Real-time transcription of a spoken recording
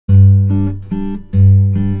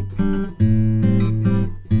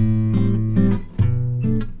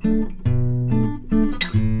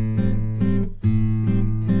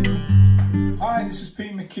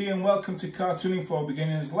welcome to Cartooning for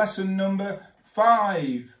Beginners, lesson number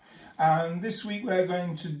 5. And this week we're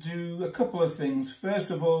going to do a couple of things.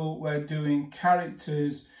 First of all, we're doing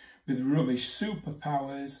characters with rubbish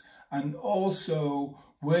superpowers and also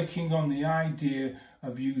working on the idea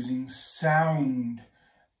of using sound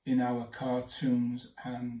in our cartoons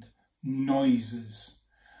and noises.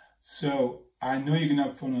 So I know you're going to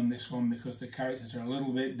have fun on this one because the characters are a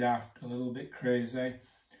little bit daft, a little bit crazy.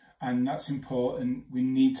 And that's important. We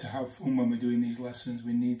need to have fun when we're doing these lessons.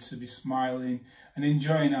 We need to be smiling and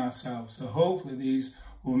enjoying ourselves. So hopefully these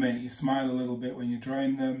will make you smile a little bit when you're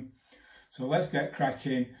drawing them. So let's get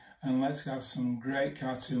cracking and let's have some great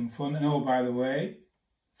cartoon fun. And oh, by the way,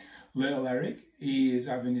 little Eric, he is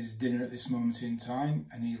having his dinner at this moment in time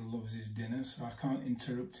and he loves his dinner, so I can't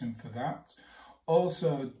interrupt him for that.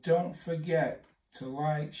 Also, don't forget to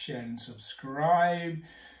like, share and subscribe.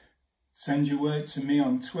 Send your work to me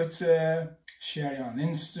on Twitter, share it on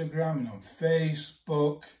Instagram and on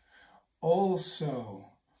Facebook. Also,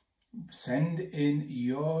 send in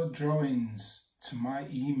your drawings to my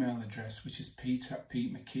email address, which is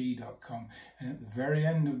pete@petemckee.com. And at the very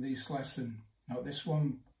end of this lesson, not this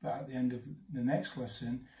one, but at the end of the next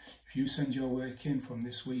lesson, if you send your work in from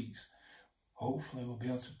this week's, hopefully we'll be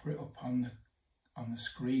able to put it up on the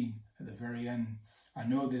screen at the very end. I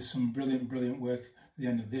know there's some brilliant work the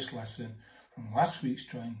end of this lesson from last week's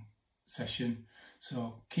drawing session,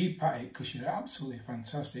 so keep at it because you're absolutely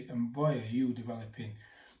fantastic and boy are you developing.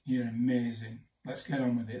 You're amazing. Let's get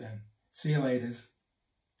on with it then. See you later.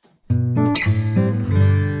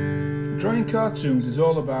 Drawing cartoons is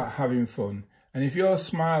all about having fun, and if you're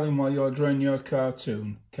smiling while you're drawing your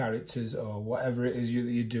cartoon characters or whatever it is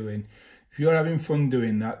that you're doing, if you're having fun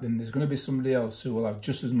doing that, then there's going to be somebody else who will have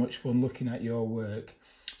just as much fun looking at your work.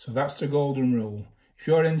 So that's the golden rule. If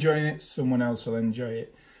you're enjoying it, someone else will enjoy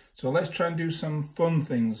it. So let's try and do some fun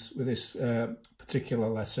things with this particular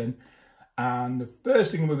lesson. And the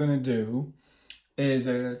first thing we're going to do is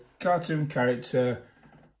a cartoon character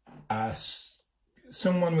as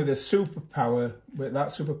someone with a superpower, but that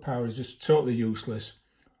superpower is just totally useless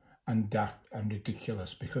and daft and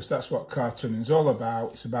ridiculous, because that's what cartooning is all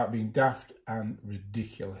about. It's about being daft and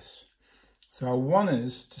ridiculous. So I want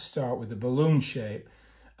us to start with a balloon shape.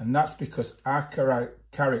 And that's because our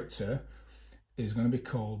character is going to be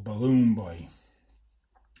called Balloon Boy.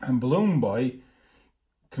 And Balloon Boy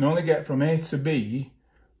can only get from A to B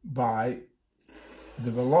by the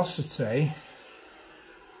velocity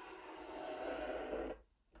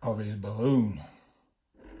of his balloon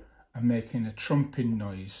and making a trumping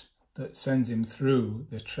noise that sends him through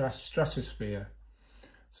the stratosphere.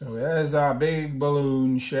 So here's our big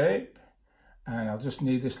balloon shape. And I'll just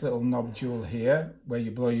need this little nodule here where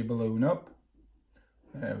you blow your balloon up.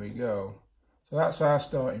 There we go. So that's our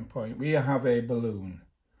starting point. We have a balloon.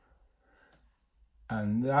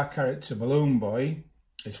 And our character, Balloon Boy,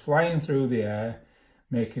 is flying through the air,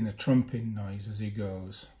 making a trumping noise as he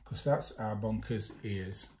goes. Because that's our bonkers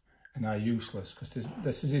ears. And our useless, because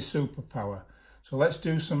this is his superpower. So let's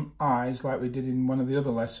do some eyes like we did in one of the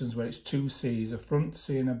other lessons where it's 2 C's, a front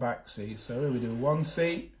C and a back C. So here we do 1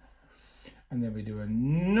 C. And then we do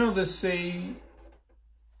another C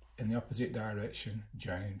in the opposite direction,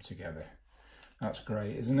 join them together. That's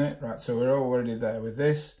great, isn't it? Right, so we're already there with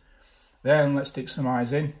this. Then let's stick some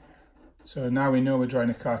eyes in. So now we know we're drawing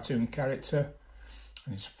a cartoon character.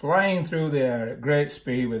 And he's flying through the air at great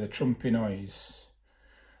speed with a trumpy noise.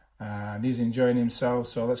 And he's enjoying himself,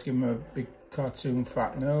 so let's give him a big cartoon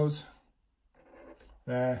fat nose.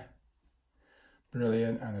 There.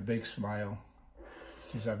 Brilliant, and a big smile.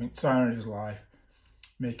 He's having time of his life,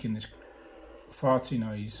 making this farty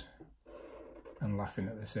noise and laughing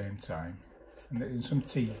at the same time. And then some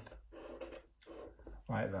teeth,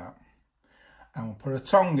 like that. And we'll put a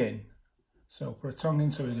tongue in. So put a tongue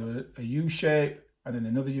in, so we do a U shape and then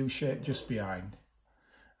another U shape just behind.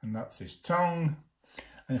 And that's his tongue.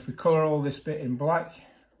 And if we colour all this bit in black,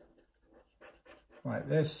 like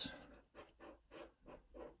this,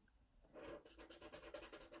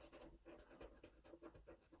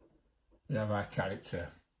 we have our character.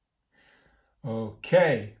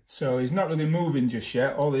 Okay, so he's not really moving just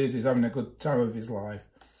yet. All he is having a good time of his life.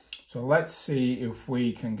 So let's see if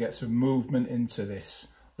we can get some movement into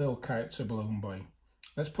this little character Balloon Boy.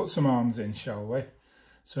 Let's put some arms in, shall we?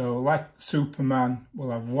 So like Superman,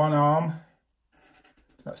 we'll have one arm.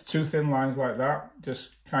 That's 2 thin lines like that,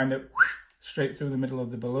 just kind of straight through the middle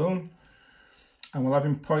of the balloon. And we'll have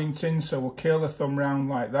him pointing, so we'll curl the thumb round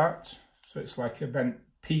like that. So it's like a bent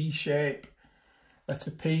P shape,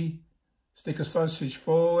 letter P, stick a sausage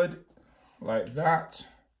forward like that,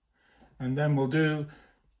 and then we'll do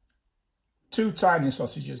 2 tiny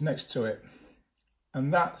sausages next to it,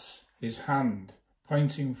 and that's his hand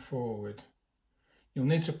pointing forward. You'll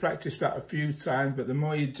need to practice that a few times, but the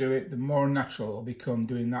more you do it, the more natural it'll become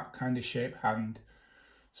doing that kind of shape hand.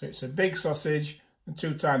 So it's a big sausage and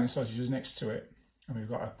 2 tiny sausages next to it, and we've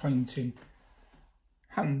got a pointing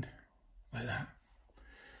hand like that.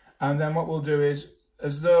 And then what we'll do is,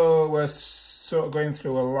 as though we're sort of going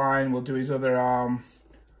through a line, we'll do his other arm,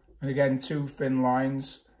 and again 2 thin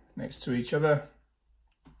lines next to each other,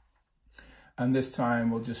 and this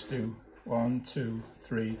time we'll just do 1, 2,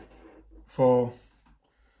 3, 4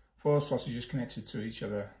 sausages connected to each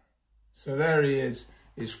other. So there he is,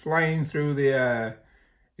 he's flying through the air,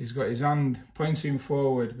 he's got his hand pointing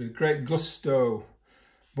forward with great gusto,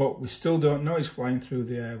 but we still don't know he's flying through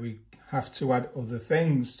the air. We have to add other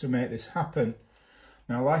things to make this happen.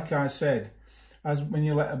 Now, like I said, as when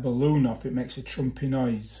you let a balloon off, it makes a trumpy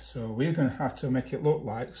noise. So we're going to have to make it look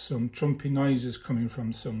like some trumpy noises coming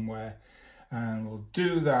from somewhere. And we'll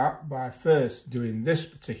do that by first doing this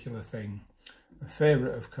particular thing. A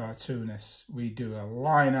favourite of cartoonists. We do a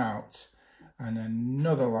line out and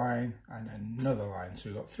another line and another line. So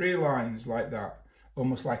we've got 3 lines like that,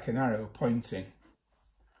 almost like an arrow pointing.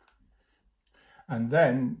 And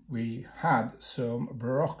then we had some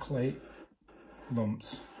broccoli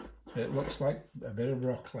lumps. So it looks like a bit of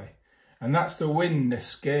broccoli. And that's the wind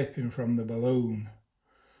escaping from the balloon.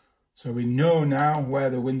 So we know now where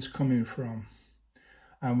the wind's coming from.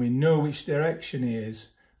 And we know which direction he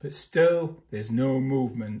is. But still, there's no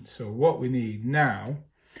movement. So what we need now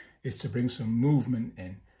is to bring some movement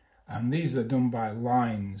in. And these are done by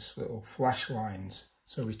lines, little flash lines.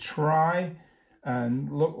 So we try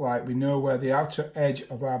and look like we know where the outer edge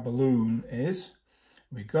of our balloon is.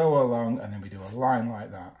 We go along and then we do a line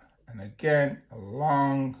like that. And again, a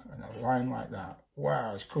long and a line like that.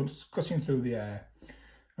 Wow, it's cutting through the air.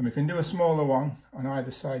 And we can do a smaller one on either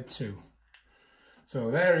side too. So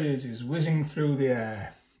there he is, he's whizzing through the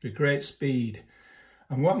air with great speed.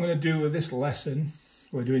 And what I'm going to do with this lesson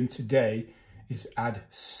we're doing today is add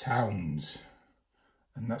sounds.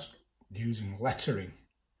 And that's using lettering.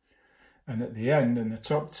 And at the end, in the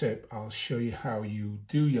top tip, I'll show you how you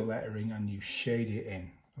do your lettering and you shade it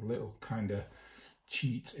in. A little kind of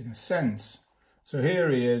cheat in a sense. So here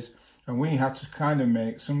he is, and we had to kind of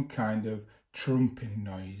make some kind of trumping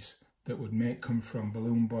noise that would come from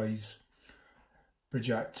Balloon Boy's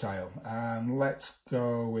projectile. And let's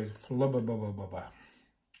go with flubba bubba bubba.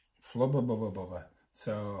 Flubba bubba bubba.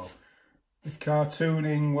 So with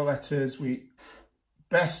cartooning letters, we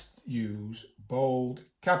best use bold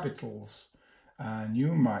capitals, and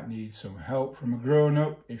you might need some help from a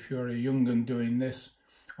grown-up if you're a young un doing this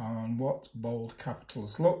on what bold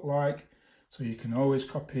capitals look like. So you can always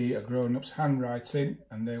copy a grown-up's handwriting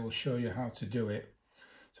and they will show you how to do it.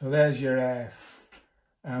 So there's your F,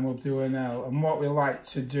 and we'll do an L. And what we like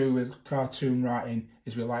to do with cartoon writing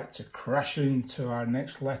is we like to crash into our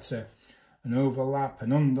next letter and overlap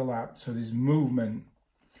and underlap, so there's movement.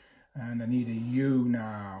 And I need a U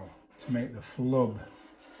now to make the flub.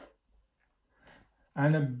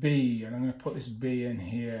 And a B, and I'm going to put this B in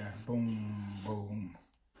here. Boom, boom.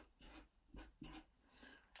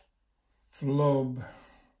 Flub,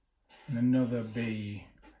 and another B.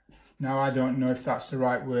 Now I don't know if that's the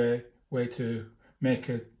right way to make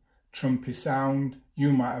a trumpy sound.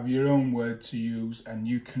 You might have your own word to use and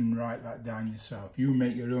you can write that down yourself. You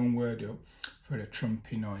make your own word up for a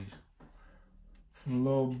trumpy noise.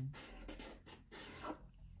 Flub,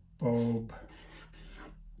 bob,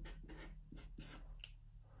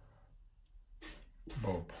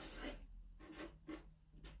 bob.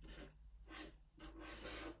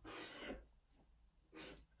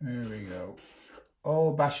 There we go.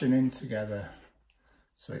 All bashing in together.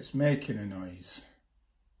 So it's making a noise.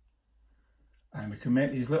 And we can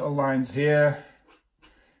make these little lines here.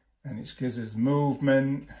 And it gives us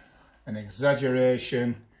movement and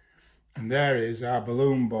exaggeration. And there is our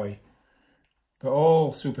Balloon Boy. But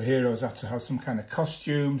all superheroes have to have some kind of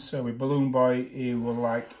costume. So with Balloon Boy, he will,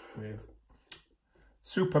 like with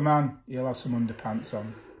Superman, he'll have some underpants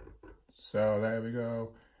on. So there we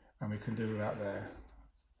go. And we can do that there.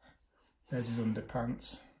 There's his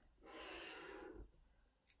underpants.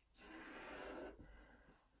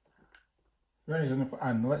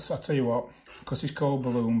 And I'll tell you what, because he's called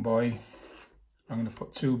Balloon Boy, I'm going to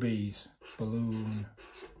put 2 B's. Balloon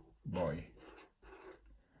Boy.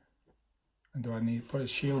 And do I need to put his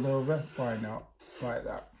shield over? Why not? Like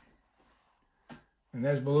that. And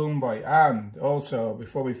there's Balloon Boy. And also,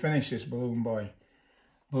 before we finish this Balloon Boy,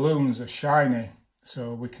 balloons are shiny.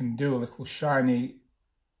 So we can do a little shiny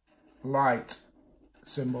light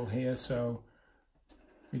symbol here. So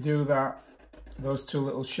we do that, those two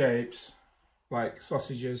little shapes, like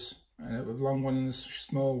sausages, and a long one and a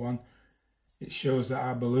small one, it shows that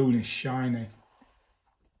our balloon is shiny.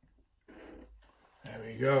 There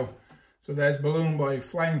we go. So there's Balloon Boy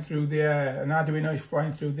flying through the air. And how do we know he's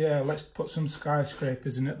flying through the air? Let's put some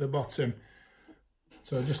skyscrapers in at the bottom.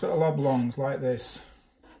 So just little oblongs like this.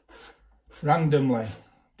 Randomly.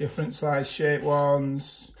 Different size shape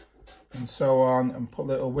ones. And so on. And put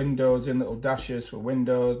little windows in, little dashes for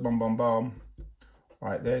windows. Boom, boom, boom.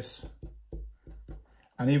 Like this.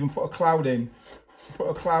 And even put a cloud in.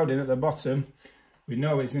 Put a cloud in at the bottom. We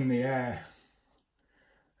know he's in the air.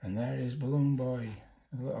 And there is Balloon Boy.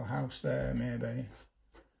 A little house there, maybe.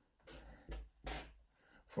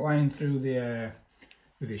 Flying through the air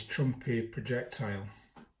with his Trumpy projectile.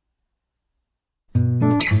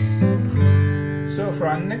 So for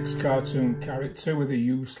our next cartoon character with a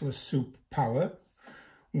useless superpower,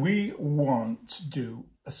 we want to do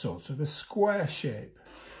a sort of a square shape.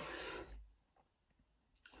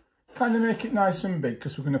 Kind of make it nice and big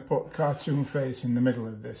because we're going to put a cartoon face in the middle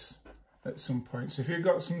of this at some point. So if you've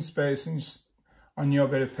got some space on your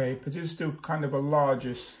bit of paper, just do kind of a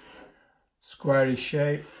largest squarish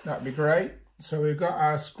shape. That'd be great. So we've got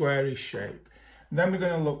our squarish shape. And then we're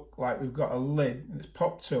going to look like we've got a lid that's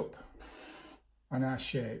popped up on our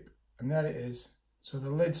shape. And there it is. So the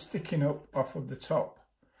lid's sticking up off of the top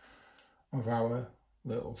of our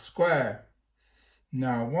little square.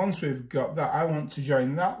 Now, once we've got that, I want to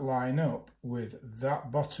join that line up with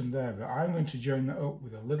that bottom there. But I'm going to join that up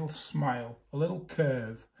with a little smile, a little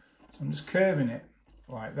curve. So I'm just curving it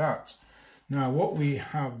like that. Now what we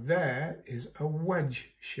have there is a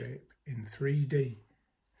wedge shape in 3D.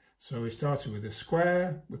 So we started with a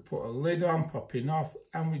square, we put a lid on, popping off,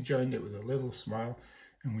 and we joined it with a little smile,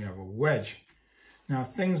 and we have a wedge. Now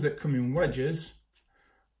things that come in wedges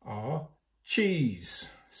are cheese,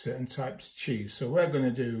 certain types of cheese. So we're going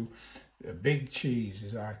to do a big cheese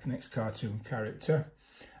as our next cartoon character.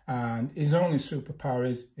 And his only superpower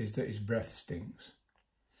is that his breath stinks.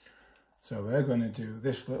 So we're going to do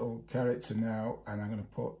this little character now, and I'm going to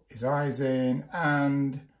put his eyes in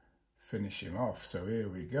and finish him off. So here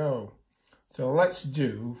we go. So let's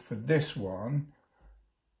do, for this one,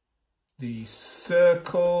 the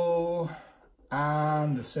circle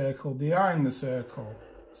and the circle behind the circle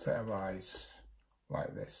set of eyes,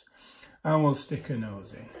 like this. And we'll stick a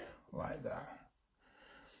nose in, like that.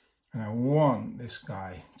 And I want this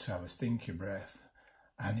guy to have a stinky breath.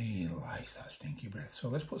 And he likes that stinky breath. So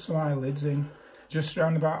let's put some eyelids in, just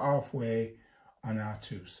around about halfway on our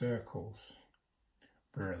two circles.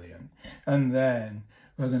 Brilliant. And then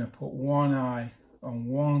we're going to put one eye on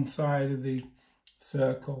one side of the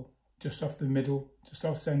circle, just off the middle, just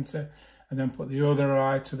off centre, and then put the other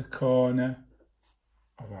eye to the corner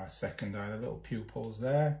of our second eye, the little pupils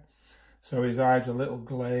there. So his eyes are a little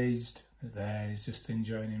glazed. There, he's just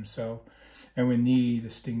enjoying himself. And we need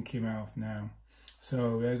a stinky mouth now.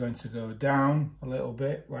 So we're going to go down a little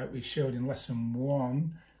bit, like we showed in lesson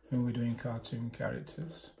 1 when we were doing cartoon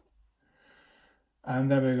characters.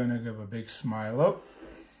 And then we're going to give a big smile up,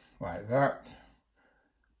 like that.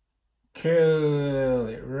 Curl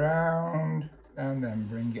it round, and then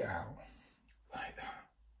bring it out, like that.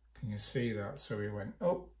 Can you see that? So we went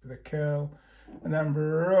up with a curl, and then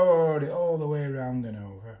brought it all the way around and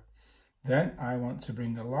over. Then I want to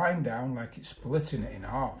bring a line down like it's splitting it in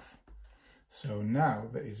half. So now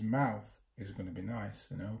that his mouth is going to be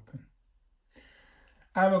nice and open.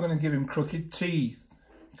 And we're going to give him crooked teeth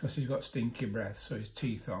because he's got stinky breath, so his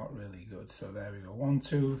teeth aren't really good. So there we go, one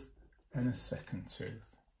tooth and a second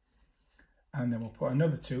tooth. And then we'll put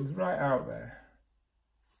another tooth right out there.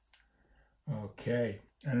 Okay,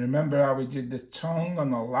 and remember how we did the tongue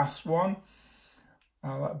on the last one?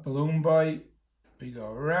 That Balloon Boy, we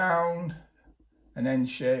go around an end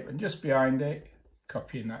shape, and just behind it,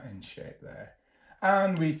 copying that end shape there.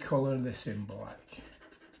 And we colour this in black,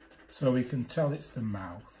 so we can tell it's the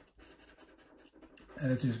mouth.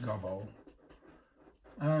 There's his gobble,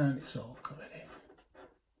 and it's all coloured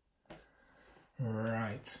in.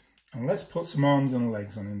 Right, and let's put some arms and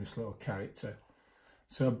legs on in this little character.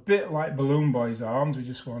 So a bit like Balloon Boy's arms, we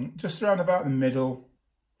just want just around about the middle,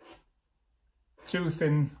 two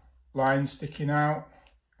thin lines sticking out,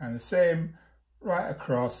 and the same right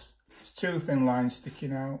across, just two thin lines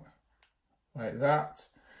sticking out, like that.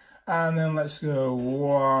 And then let's go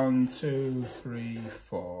 1, 2, 3,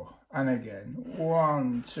 4. And again,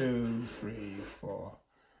 1, 2, 3, 4.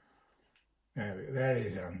 There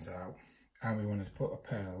his hands out. And we want to put a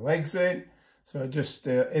pair of legs in. So just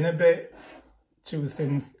in a bit, two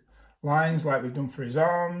thin lines like we've done for his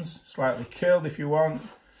arms, slightly curled if you want.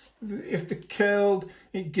 If they're curled,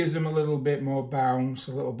 it gives them a little bit more bounce,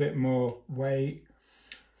 a little bit more weight,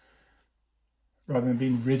 rather than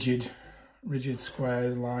being rigid square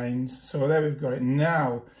lines. So there we've got it.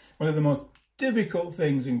 Now, one of the most difficult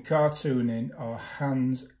things in cartooning are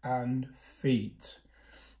hands and feet.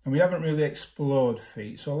 And we haven't really explored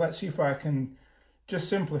feet. So let's see if I can just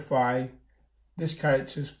simplify this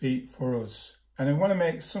character's feet for us. And I want to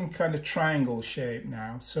make some kind of triangle shape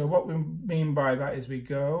now. So what we mean by that is we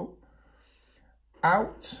go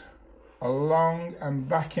out, along and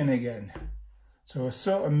back in again. So we're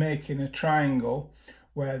sort of making a triangle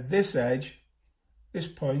where this edge, this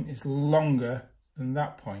point, is longer than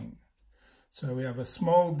that point. So we have a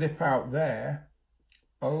small dip out there,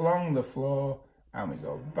 along the floor, and we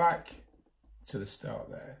go back to the start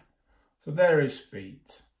there. So there is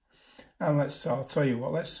feet. And I'll tell you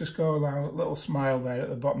what, let's just go along a little smile there at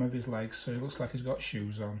the bottom of his legs so he looks like he's got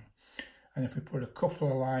shoes on. And if we put a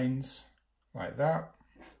couple of lines like that,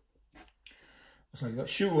 looks like he's got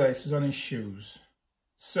shoelaces on his shoes.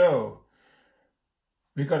 So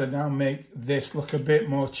we've got to now make this look a bit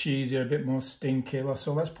more cheesy, a bit more stinky.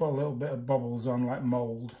 So let's put a little bit of bubbles on like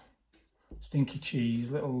mould. Stinky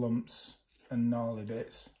cheese, little lumps and gnarly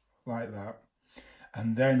bits like that.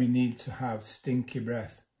 And then we need to have stinky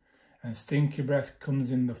breath. And stinky breath comes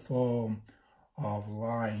in the form of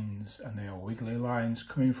lines, and they are wiggly lines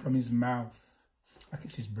coming from his mouth, like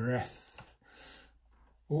it's his breath.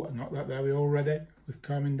 Oh, I knocked that there. We all ready? We're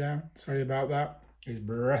calming down. Sorry about that. His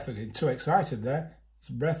breath, I'm getting too excited there. His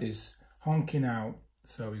breath is honking out.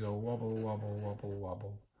 So we go wobble, wobble, wobble,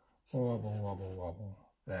 wobble, wobble, wobble, wobble.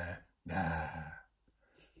 There. Ah.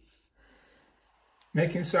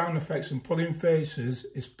 Making sound effects and pulling faces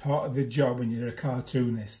is part of the job when you're a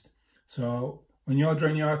cartoonist. So when you're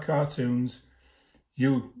drawing your cartoons,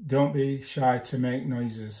 you don't be shy to make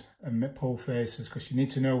noises and pull faces, because you need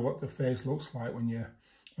to know what the face looks like when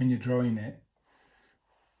you're drawing it.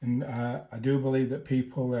 And I do believe that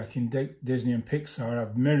people like in Disney and Pixar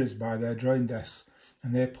have mirrors by their drawing desks,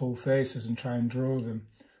 and they pull faces and try and draw them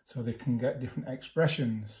so they can get different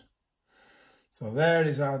expressions. So there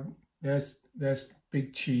is there's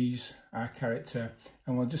Big Cheese, our character,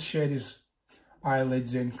 and we'll just shade his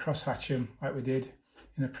eyelids in, cross-hatch him like we did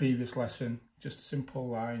in a previous lesson. Just simple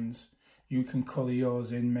lines. You can colour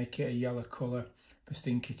yours in, make it a yellow colour for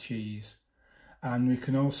Stinky Cheese. And we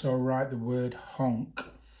can also write the word honk,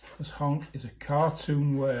 because honk is a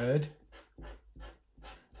cartoon word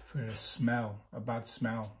for a smell, a bad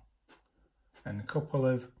smell. And a couple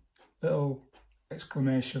of little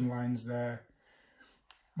exclamation lines there,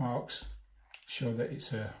 marks, show that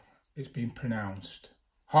it's been pronounced.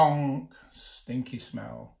 Honk, stinky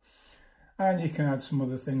smell. And you can add some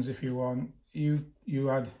other things if you want. You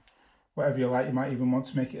add whatever you like. You might even want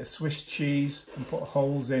to make it a Swiss cheese and put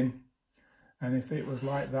holes in. And if it was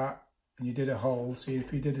like that and you did a hole, see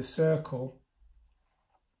if you did a circle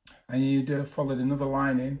and you followed another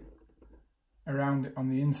line in around it on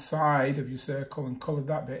the inside of your circle and coloured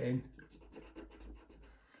that bit in,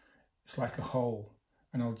 it's like a hole.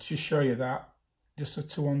 And I'll just show you that just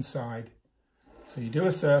to one side. So you do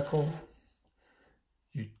a circle,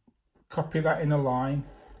 you copy that inner line,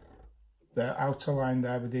 the outer line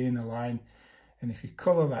there with the inner line, and if you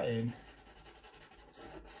colour that in,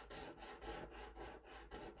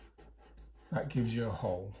 that gives you a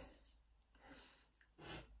hole.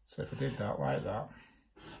 So if I did that like that,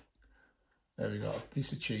 there we go, a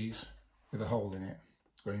piece of cheese with a hole in it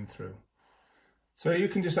going through. So you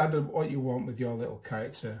can just add what you want with your little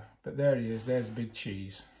character, but there he is, there's Big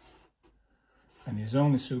Cheese. And his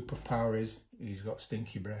only superpower is he's got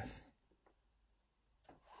stinky breath.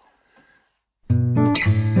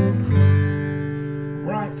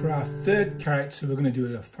 Right, for our third character, we're going to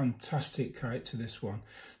do a fantastic character, this one.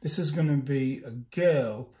 This is going to be a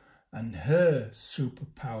girl, and her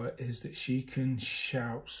superpower is that she can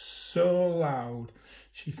shout so loud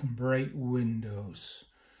she can break windows.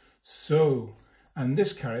 And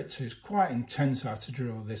this character is quite intense how to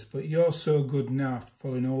draw this, but you're so good now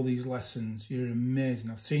following all these lessons. You're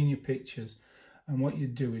amazing. I've seen your pictures and what you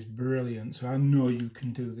do is brilliant. So I know you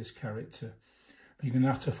can do this character. But you're going to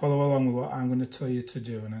have to follow along with what I'm going to tell you to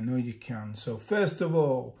do, and I know you can. So first of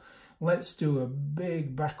all, let's do a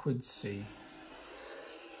big backward C,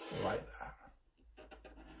 like that.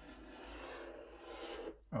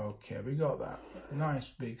 Okay, we got that. A nice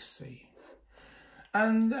big C.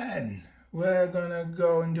 And then we're going to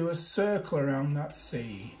go and do a circle around that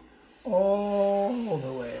C, all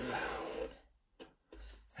the way around,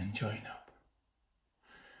 and join up.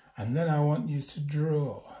 And then I want you to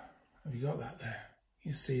draw. Have you got that there?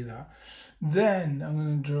 You see that? Then I'm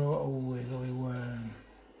going to draw a wiggly worm.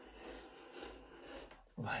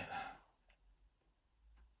 like that.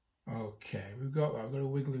 Okay, we've got that. We've got a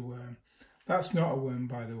wiggly worm. That's not a worm,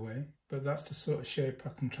 by the way, but that's the sort of shape I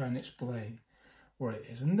can try and explain what it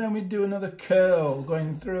is. And then we do another curl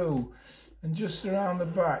going through and just around the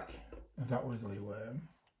back of that wiggly worm.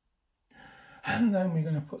 And then we're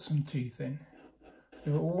going to put some teeth in.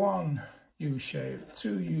 So 1 U shape,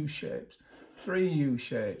 2 U shapes, 3 U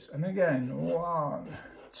shapes, and again 1,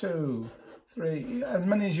 2, 3, as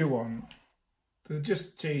many as you want. They're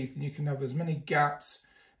just teeth, and you can have as many gaps.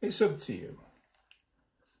 It's up to you.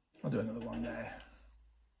 I'll do another one there.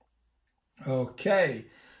 Okay,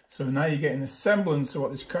 so now you're getting a semblance of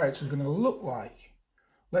what this character is going to look like.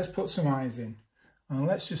 Let's put some eyes in, and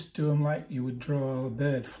let's just do them like you would draw a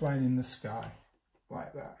bird flying in the sky,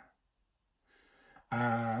 like that.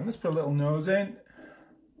 And let's put a little nose in.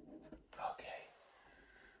 Okay,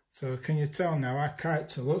 so can you tell now our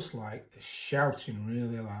character looks like they're shouting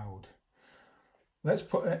really loud. Let's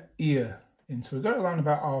put an ear in. So we've got it around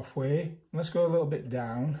about halfway. Let's go a little bit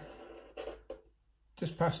down,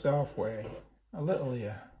 just past halfway, a little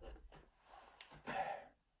ear.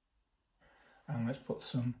 And let's put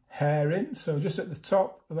some hair in. So just at the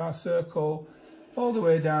top of our circle, all the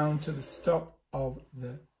way down to the top of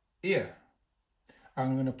the ear.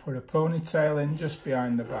 I'm going to put a ponytail in just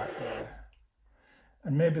behind the back there.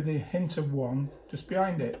 And maybe the hint of one just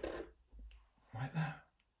behind it. Like that.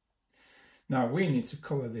 Now we need to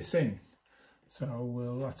colour this in. So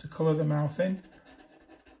we'll have to colour the mouth in.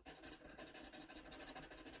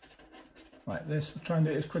 Like this. I'll try and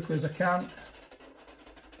do it as quickly as I can.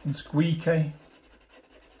 And squeaky.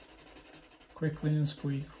 Quickly and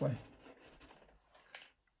squeakily.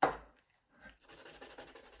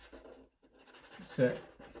 That's it.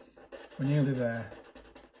 We're nearly there.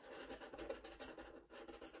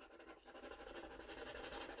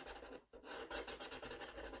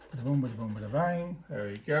 Boom, boom, boom, bang. There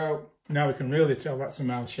we go. Now we can really tell that's a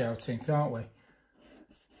mouth shouting, can't we?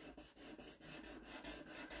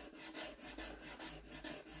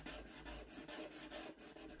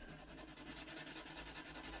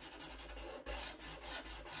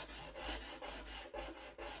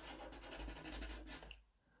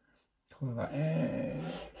 Colour that in.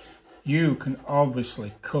 You can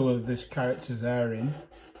obviously colour this character's hair in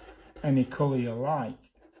any colour you like.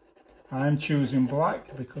 I'm choosing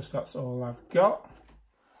black because that's all I've got.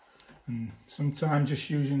 And sometimes just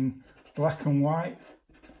using black and white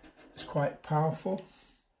is quite powerful.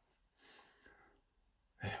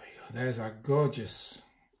 There we go. There's our gorgeous,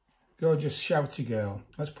 gorgeous shouty girl.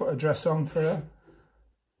 Let's put a dress on for her.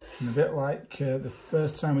 And a bit like the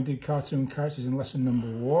first time we did cartoon characters in lesson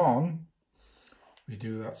number 1, we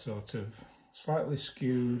do that sort of slightly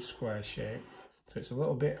skewed square shape. So it's a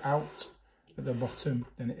little bit out at the bottom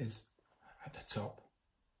than it is at the top.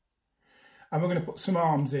 And we're going to put some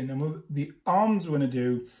arms in, and the arms we're going to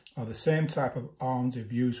do are the same type of arms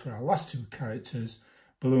we've used for our last two characters,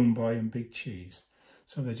 Balloon Boy and Big Cheese.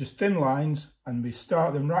 So they're just thin lines, and we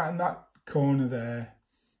start them right in that corner there,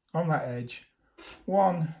 on that edge.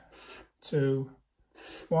 1, 2,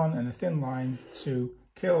 1, and a thin line, 2,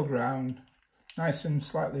 curled round, nice and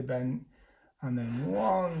slightly bent, and then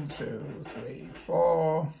 1, 2, 3,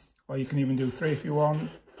 4, or you can even do 3 if you want.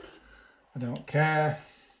 I don't care.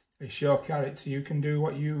 It's your character. You can do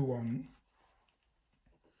what you want.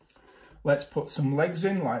 Let's put some legs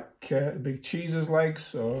in, like Big Cheese's legs.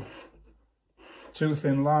 So 2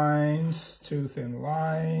 thin lines, 2 thin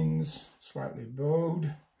lines, slightly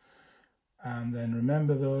bowed. And then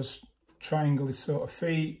remember those triangle-y sort of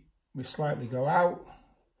feet. We slightly go out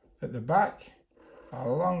at the back,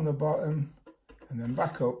 along the bottom, and then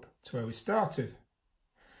back up to where we started.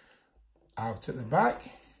 Out at the back,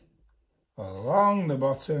 along the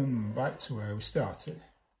bottom, back to where we started.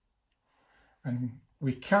 And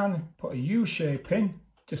we can put a U shape in,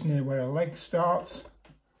 just near where a leg starts,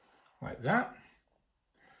 like that.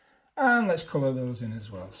 And let's colour those in as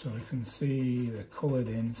well, so we can see the coloured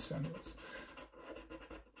in symbols.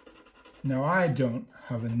 Now I don't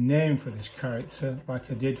have a name for this character like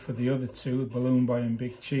I did for the other two, Balloon Boy and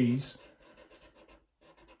Big Cheese,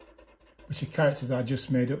 which are characters I just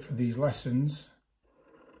made up for these lessons.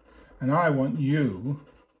 And I want you,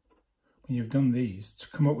 when you've done these, to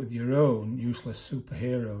come up with your own useless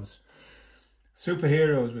superheroes.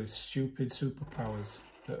 Superheroes with stupid superpowers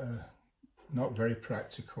that are not very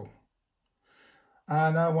practical.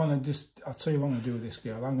 And I want to I'll tell you what I'm going to do with this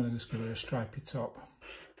girl. I'm going to just give her a stripy top,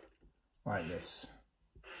 like this.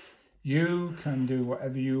 You can do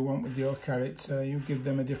whatever you want with your character. You give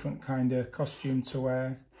them a different kind of costume to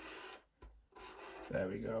wear. There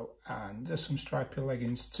we go. And just some stripy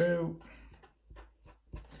leggings too.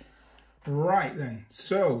 Right then,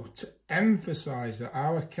 so to emphasise that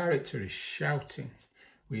our character is shouting,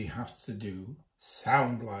 we have to do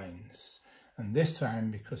sound lines. And this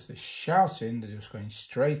time, because they're shouting, they're just going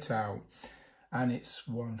straight out. And it's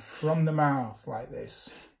one from the mouth like this.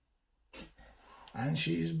 And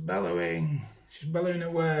she's bellowing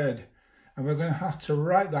a word. And we're going to have to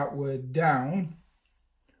write that word down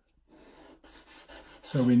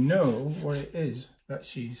so we know what it is that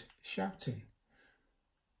she's shouting.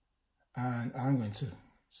 And I'm going to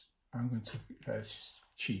she's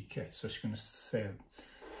cheeky, so she's going to say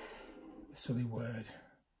a silly word.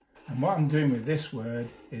 And what I'm doing with this word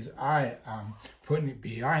is I am putting it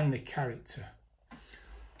behind the character.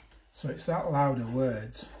 So it's that louder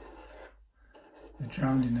words. They're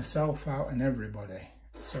drowning herself out and everybody.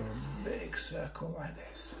 So a big circle like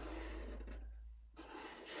this.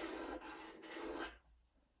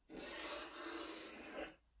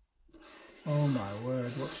 Oh my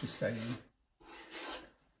word, what's she saying?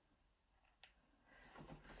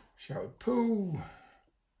 Shouted poo.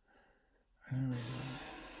 There we go.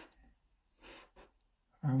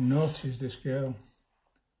 How naughty is this girl?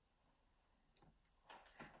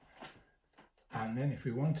 And then if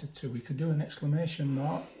we wanted to, we could do an exclamation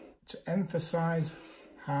mark to emphasise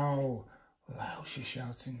how loud she's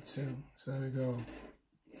shouting too. So there we go.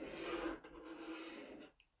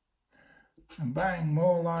 And bang,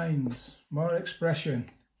 more lines, more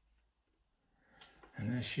expression.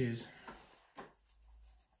 And there she is.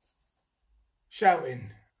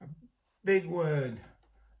 Shouting, a big word,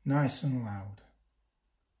 nice and loud.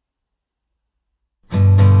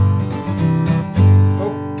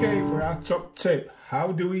 Okay, for our top tip,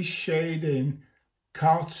 how do we shade in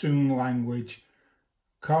cartoon language,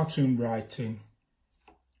 cartoon writing,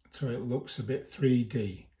 so it looks a bit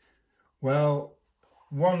 3D? Well,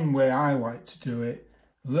 one way I like to do it,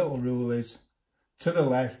 a little rule is to the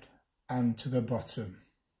left and to the bottom.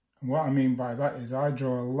 And what I mean by that is I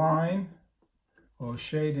draw a line or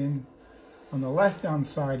shading on the left hand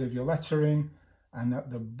side of your lettering and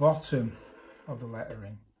at the bottom of the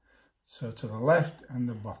lettering. So to the left and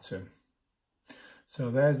the bottom.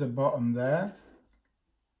 So there's the bottom there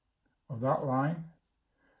of that line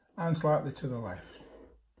and slightly to the left.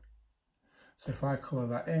 So if I colour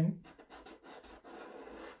that in,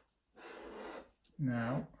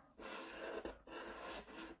 now,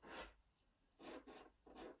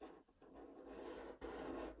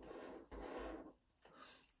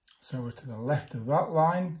 so we're to the left of that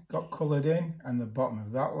line, got coloured in, and the bottom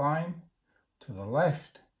of that line, to the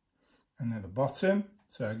left, and then the bottom.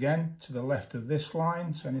 So again, to the left of this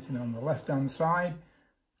line, so anything on the left hand side,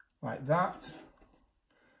 like that,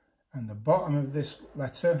 and the bottom of this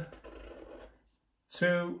letter,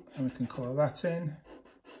 too, and we can colour that in.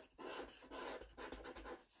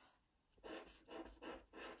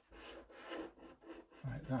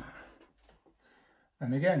 Like that.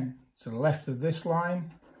 And again, to the left of this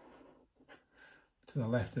line, to the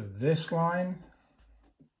left of this line,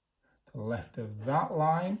 to the left of that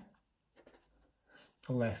line,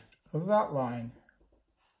 to the left of that line,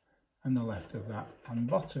 and the left of that, and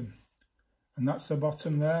bottom. And that's the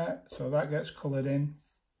bottom there, so that gets coloured in.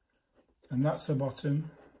 And that's the bottom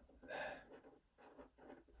there.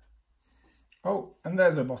 Oh, and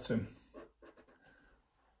there's a bottom.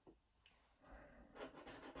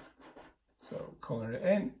 So colour it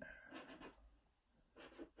in.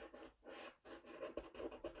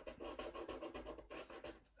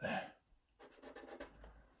 There.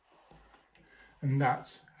 And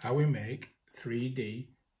that's how we make 3D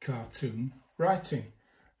cartoon writing.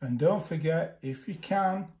 And don't forget, if you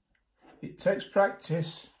can, it takes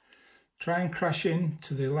practice, try and crash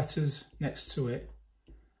into the letters next to it.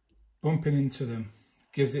 Bumping into them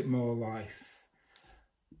gives it more life.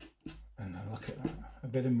 And look at that, a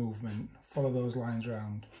bit of movement. Follow those lines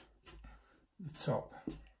round the top.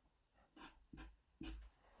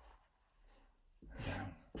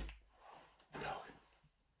 Down.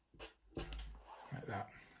 Like that.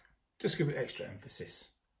 Just give it extra emphasis.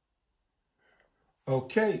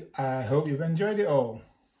 Okay, I hope you've enjoyed it all.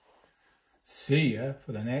 See ya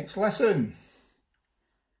for the next lesson.